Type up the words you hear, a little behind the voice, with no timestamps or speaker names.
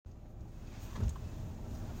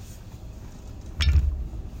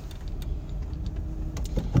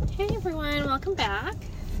Hey everyone, welcome back.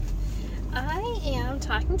 I am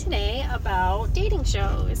talking today about dating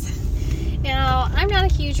shows. Now, I'm not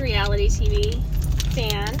a huge reality TV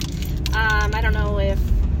fan. I don't know if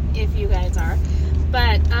you guys are,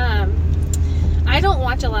 but I don't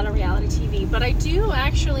watch a lot of reality TV, but I do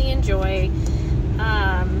actually enjoy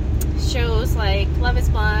shows like Love is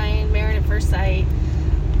Blind, Married at First Sight.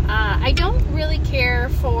 I don't really care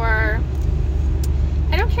for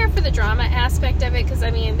the drama aspect of it, because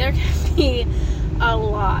I mean there can be a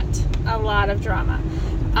lot of drama,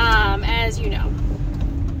 as you know.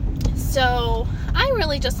 So I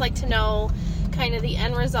really just like to know kind of the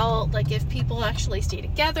end result, like if people actually stay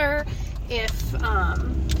together, if I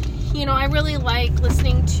really like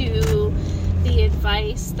listening to the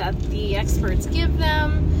advice that the experts give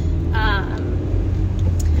them. I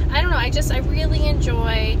don't know, I really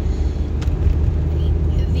enjoy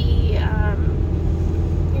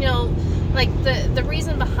the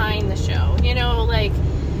reason behind the show.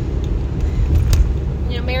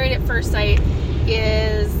 Married at First Sight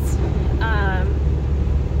is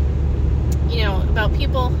about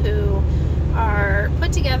people who are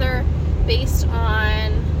put together based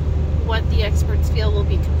on what the experts feel will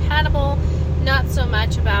be compatible, not so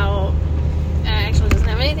much about actually doesn't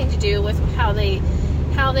have anything to do with how they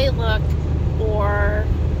look or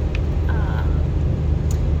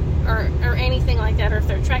anything like that, or if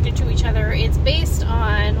they're attracted to each other. It's based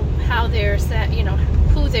on how they're set,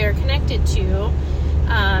 who they're connected to,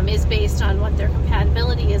 is based on what their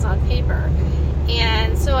compatibility is on paper.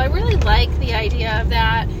 And so I really like the idea of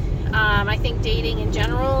that. I think dating in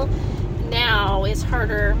general now is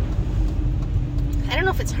harder. I don't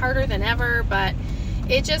know if it's harder than ever, but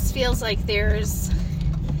it just feels like there's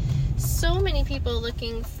so many people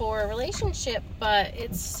looking for a relationship, but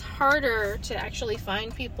it's harder to actually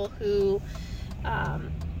find people who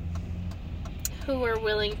are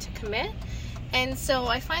willing to commit. And so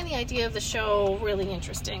I find the idea of the show really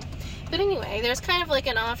interesting. But anyway, there's kind of like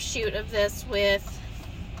an offshoot of this with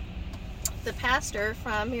the pastor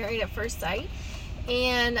from Married at First Sight,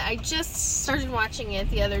 and I just started watching it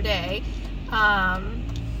the other day, and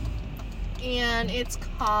it's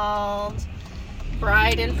called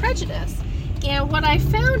Bride and Prejudice. And what I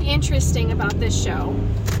found interesting about this show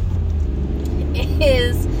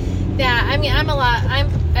is that, I'm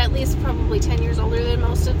at least probably 10 years older than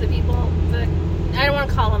most of the people, I don't want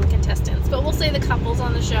to call them contestants, but we'll say the couples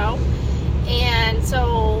on the show. And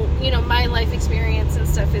so, my life experience and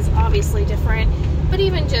stuff is obviously different, but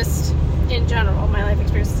even just in general, my life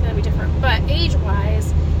experience is going to be different. But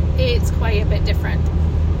age-wise, it's quite a bit different.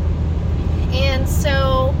 And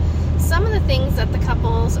so some of the things that the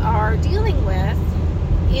couples are dealing with,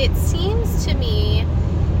 it seems to me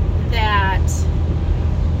that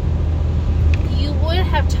you would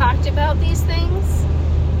have talked about these things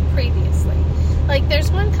previously. Like,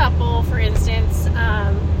 there's one couple, for instance,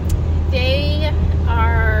 they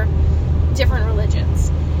are different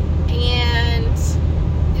religions, and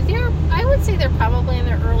I would say they're probably in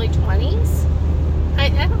their early 20s. I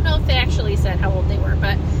don't know if they actually said how old they were,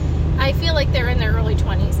 but I feel like they're in their early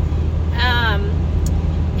 20s.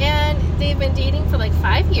 And they've been dating for like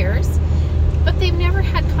 5 years, but they've never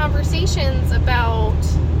had conversations about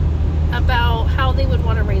how they would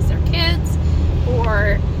want to raise their kids,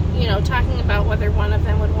 or talking about whether one of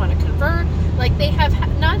them would want to convert. Like, they have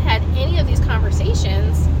not had any of these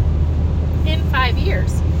conversations in 5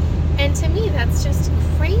 years. And to me, that's just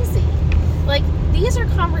crazy. Like, these are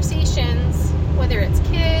conversations, whether it's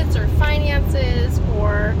kids or finances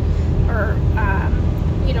or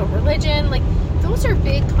religion, like, those are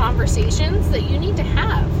big conversations that you need to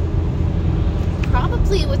have.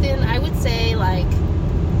 Probably within, I would say, like,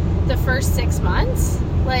 the first 6 months.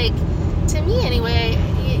 Like, to me anyway,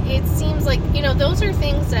 it seems like, those are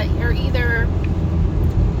things that are either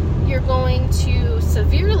you're going to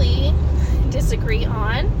severely disagree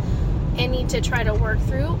on and need to try to work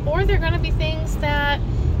through, or they're going to be things that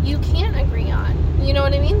you can't agree on. You know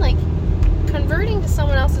what I mean? Like, converting to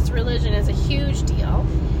someone else's religion is a huge deal,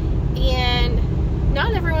 and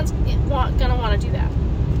not everyone's going to want to do that.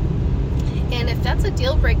 And if that's a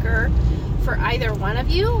deal breaker for either one of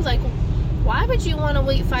you, like, why would you want to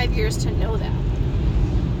wait 5 years to know that?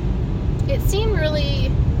 It seemed really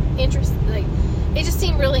interesting. Like, it just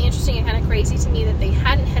seemed really interesting and kind of crazy to me that they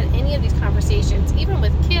hadn't had any of these conversations, even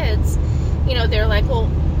with kids. They're like, well,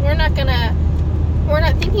 we're not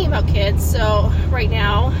thinking about kids, so right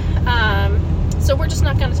now, so we're just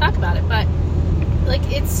not going to talk about it. But, like,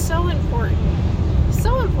 it's so important.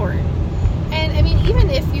 And I mean, even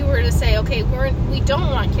if you were to say, okay, we don't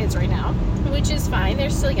want kids right now, which is fine, they're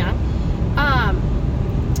still young,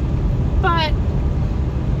 but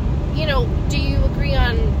do you agree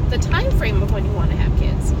on the time frame of when you want to have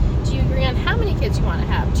kids? Do you agree on how many kids you want to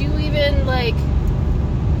have? Do you even,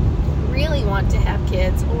 really want to have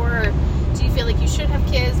kids? Or do you feel like you should have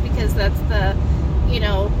kids because that's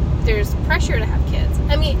there's pressure to have kids?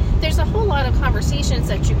 I mean, there's a whole lot of conversations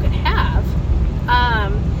that you could have.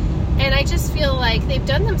 And I just feel like they've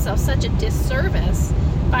done themselves such a disservice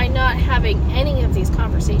by not having any of these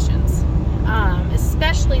conversations,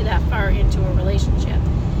 especially that far into a relationship.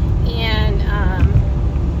 And,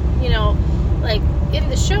 in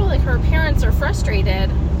the show, her parents are frustrated,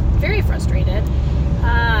 very frustrated,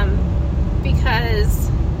 because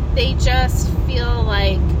they just feel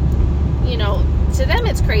like, to them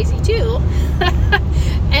it's crazy too.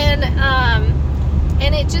 And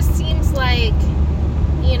it just seems like,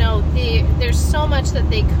 there's so much that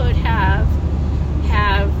they could have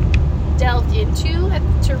delved into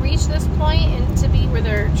to reach this point and to be where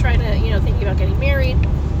they're trying to, thinking about getting married.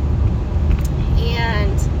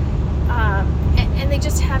 And they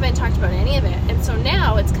just haven't talked about any of it. And so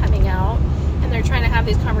now it's coming out and they're trying to have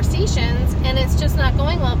these conversations, and it's just not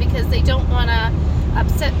going well because they don't want to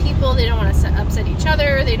upset people. They don't want to upset each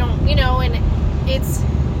other. They don't, and it's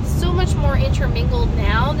so much more intermingled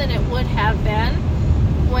now than it would have been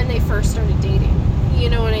when they first started dating. You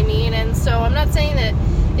know what I mean? And so I'm not saying that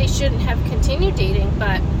they shouldn't have continued dating,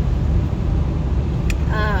 but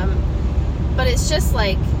it's just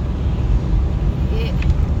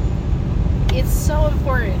it's so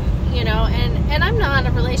important, and I'm not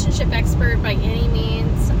a relationship expert by any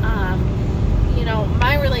means.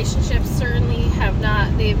 My relationships certainly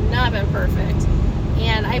they've not been perfect.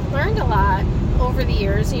 And I've learned a lot over the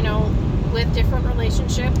years, with different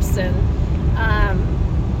relationships. And,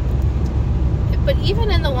 but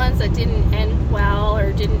even in the ones that didn't end well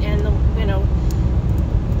or didn't end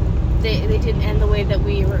they didn't end the way that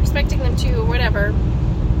we were expecting them to or whatever,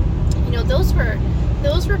 those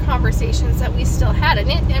were conversations that we still had.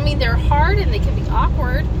 And they're hard and they can be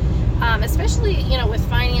awkward, especially, with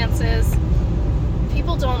finances.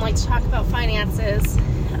 People don't like to talk about finances.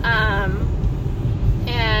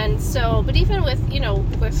 And so, but even with,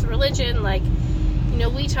 with religion,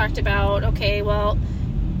 we talked about, okay, well,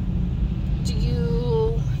 do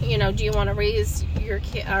you want to raise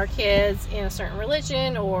our kids in a certain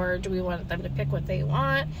religion, or do we want them to pick what they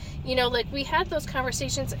want? We had those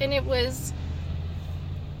conversations, and it was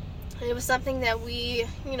something that we,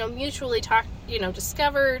 mutually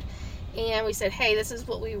discovered, and we said, hey, this is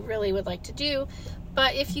what we really would like to do.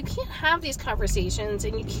 But if you can't have these conversations,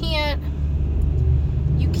 and you can't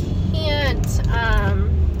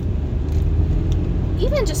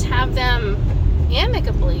even just have them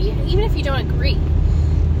amicably, even if you don't agree,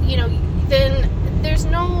 then there's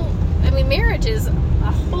marriage is a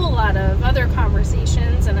whole lot of other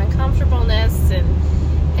conversations and uncomfortableness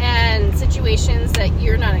and situations that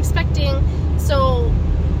you're not expecting. So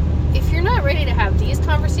if you're not ready to have these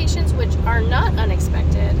conversations, which are not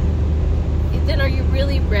unexpected, then are you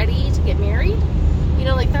really ready to get married?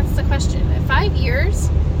 That's the question. At 5 years,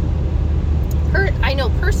 I know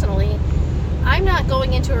personally, I'm not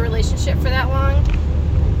going into a relationship for that long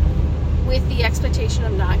with the expectation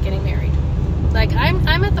of not getting married.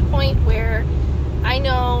 I'm at the point where I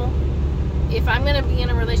know if I'm going to be in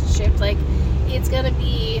a relationship, it's going to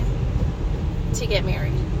be to get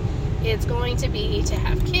married. It's going to be to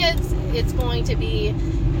have kids. It's going to be,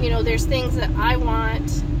 there's things that I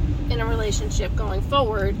want in a relationship going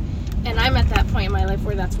forward. And I'm at that point in my life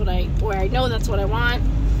where I know that's what I want.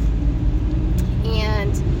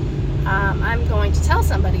 And I'm going to tell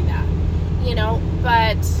somebody that,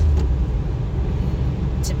 but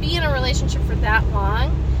to be in a relationship for that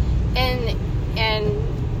long and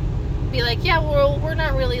be like, yeah, well, we're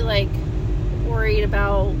not really worried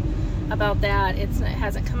about that. It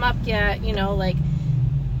hasn't come up yet,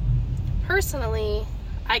 personally,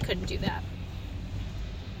 I couldn't do that.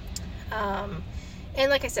 And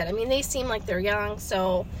like I said, they seem like they're young,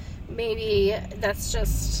 so maybe that's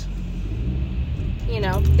just,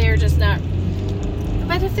 they're just not,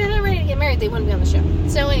 but if they're not ready to get married, they wouldn't be on the show.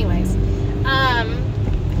 So anyways, I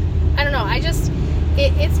don't know,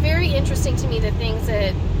 it's very interesting to me the things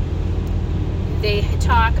that they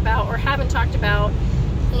talk about or haven't talked about,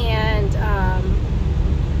 and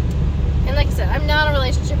like I said, I'm not a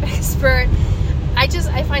relationship expert.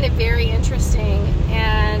 I find it very interesting,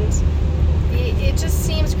 and it just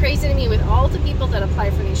seems crazy to me with all the people that apply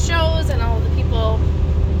for these shows and all the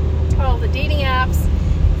dating apps,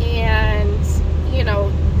 and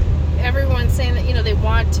everyone's saying that they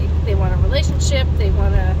want a relationship, they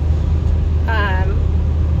want to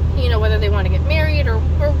whether they want to get married or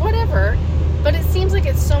whatever, but it seems seems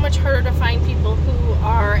like it's so much harder to find people who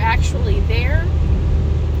are actually there,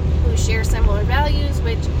 who share similar values,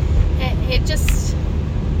 which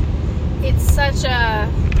it's such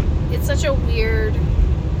a weird,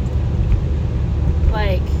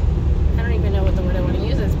 like, I don't even know what the word I want to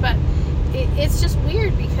use is, but it's just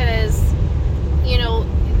weird because, you know,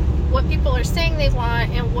 what people are saying they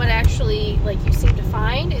want and what actually, like, you seem to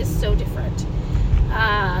find is so different.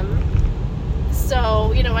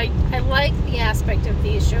 So, you know, I like the aspect of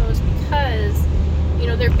these shows because, you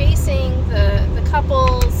know, they're basing the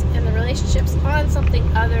couples and the relationships on something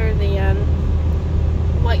other than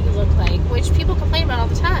what you look like, which people complain about all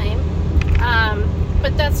the time.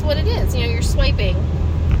 But that's what it is. You know, you're swiping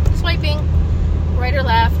right or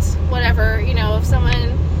left, whatever. You know, if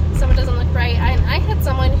someone doesn't look right. I had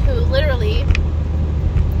someone who literally,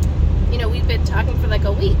 you know, we'd been talking for like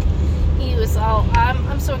a week. He was all,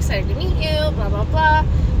 I'm so excited to meet you, blah, blah, blah.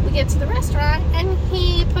 We get to the restaurant, and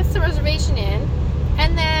he puts the reservation in,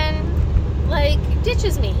 and then, like,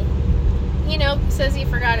 ditches me. You know, says he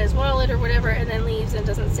forgot his wallet or whatever, and then leaves and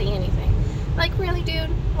doesn't say anything. Like, really,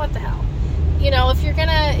 dude? What the hell? You know, if you're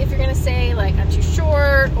gonna say, like, I'm too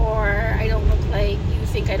short, or I don't look like, you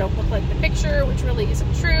think I don't look like the picture, which really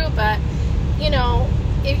isn't true, but, you know,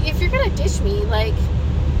 if you're gonna ditch me, like,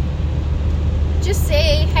 just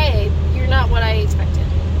say, hey, you're not what I expected.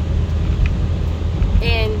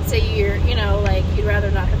 And say you're, you know, like, you'd rather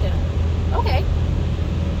not have dinner. Okay.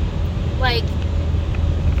 Like,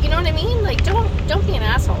 you know what I mean? Like, don't be an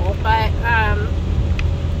asshole, but,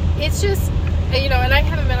 it's just, you know, and I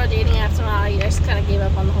haven't been on dating apps in a while. I just kind of gave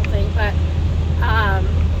up on the whole thing,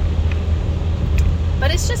 but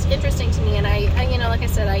it's just interesting to me, and I you know, like I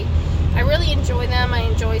said, I really enjoy them. I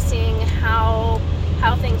enjoy seeing how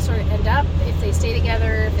things sort of end up, if they stay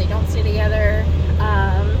together, if they don't stay together,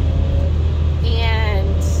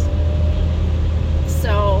 and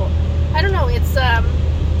so I don't know, it's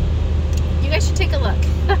you guys should take a look.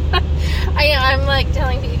 I'm like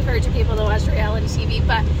encouraging people to watch reality TV,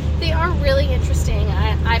 but they are really interesting,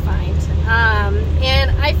 I find,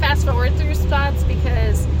 and I fast forward through spots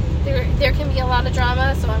because there can be a lot of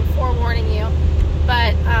drama, so I'm forewarning you,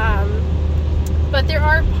 but there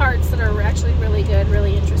are parts that are actually really good,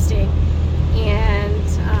 really interesting, and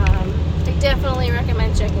I definitely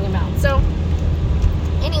recommend checking them out. So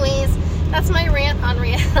anyways, that's my rant on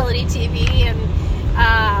reality TV and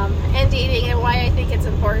dating, and why I think it's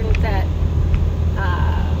important that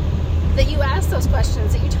you ask those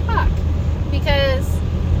questions, that you talk, because,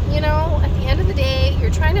 you know, at the end of the day,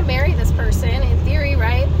 you're trying to marry this person, in theory,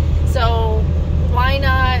 right? So why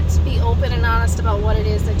not be open and honest about what it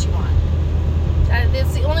is that you want?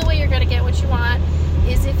 It's the only way you're going to get what you want,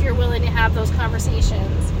 is if you're willing to have those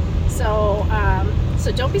conversations. So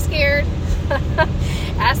so don't be scared.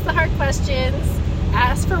 Ask the hard questions,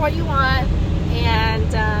 ask for what you want,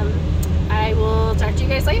 and I will talk to you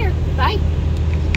guys later. Bye.